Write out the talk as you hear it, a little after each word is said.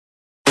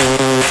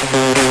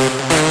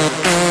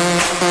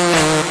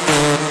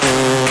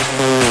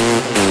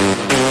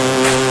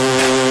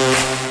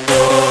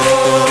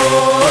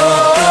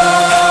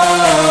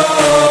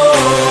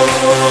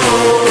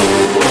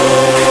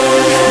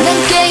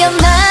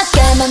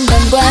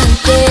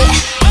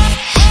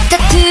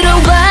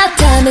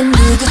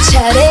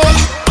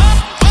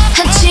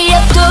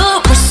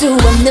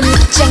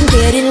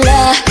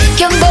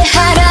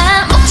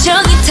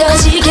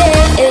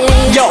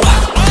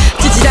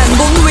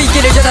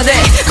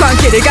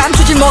길을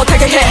감추지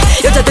못하게 해.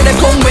 여자들의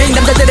본능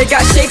남자들의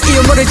가식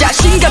이유 모를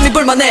자신감이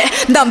불만해.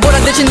 난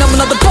보란듯이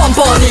너무나도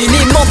뻔뻔히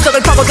네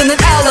몸속을 파고드는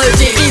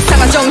알러지.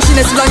 이상한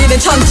정신의 수렁이는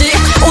천지.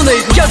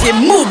 오늘 여기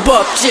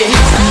무법지.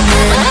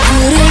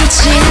 불을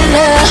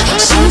질러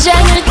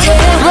심장을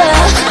태워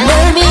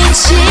널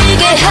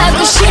미치게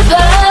하고 싶어.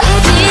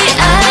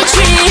 B.I.G.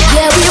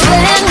 Yeah we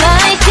went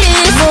like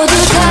this. 모두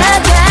다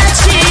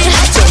같이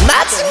좀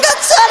맞은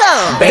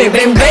것처럼 Bang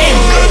bang bang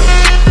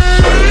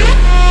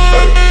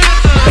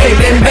Bang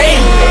bang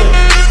bang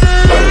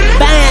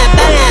Bang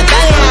bang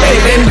bang Bang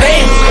bang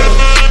bang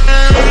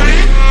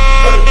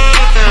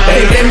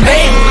Bang bang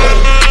bang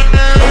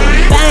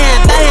Bang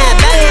bang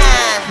bang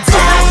다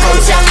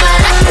꼼짝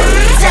마라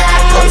다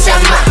꼼짝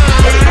마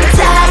다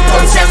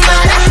꼼짝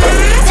마라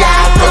다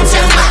꼼짝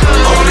마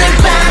오늘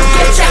밤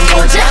끝장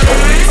보자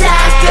다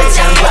끝장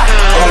봐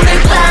오늘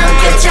밤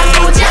끝장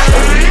보자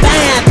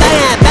Bang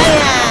bang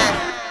bang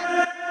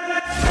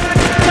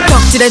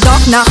덕질의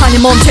덕 나하니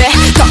몸체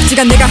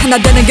덕지가 내가 하나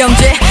되는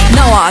경지.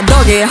 나와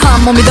덕이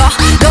한 몸이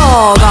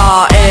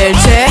너가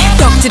일체.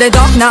 덕질의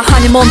덕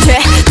나하니 몸체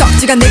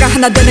덕지가 내가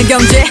하나 되는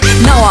경지.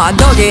 나와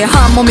덕이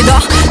한 몸이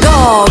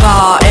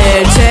너가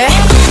일체.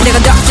 내가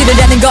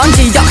덕질을 하는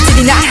건지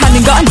덕질이 날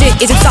하는 건지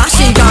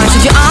 24시간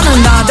쉬지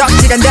않은 나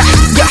덕질한다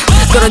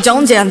끌어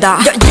존재한다.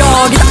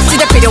 여기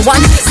덕질에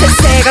필요한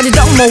세 가지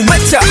덕목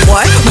외쳐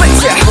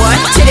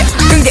체력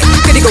끈기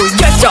그리고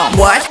열정.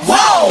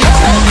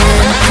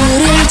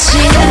 불을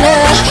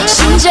질러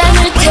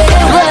심장을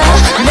태워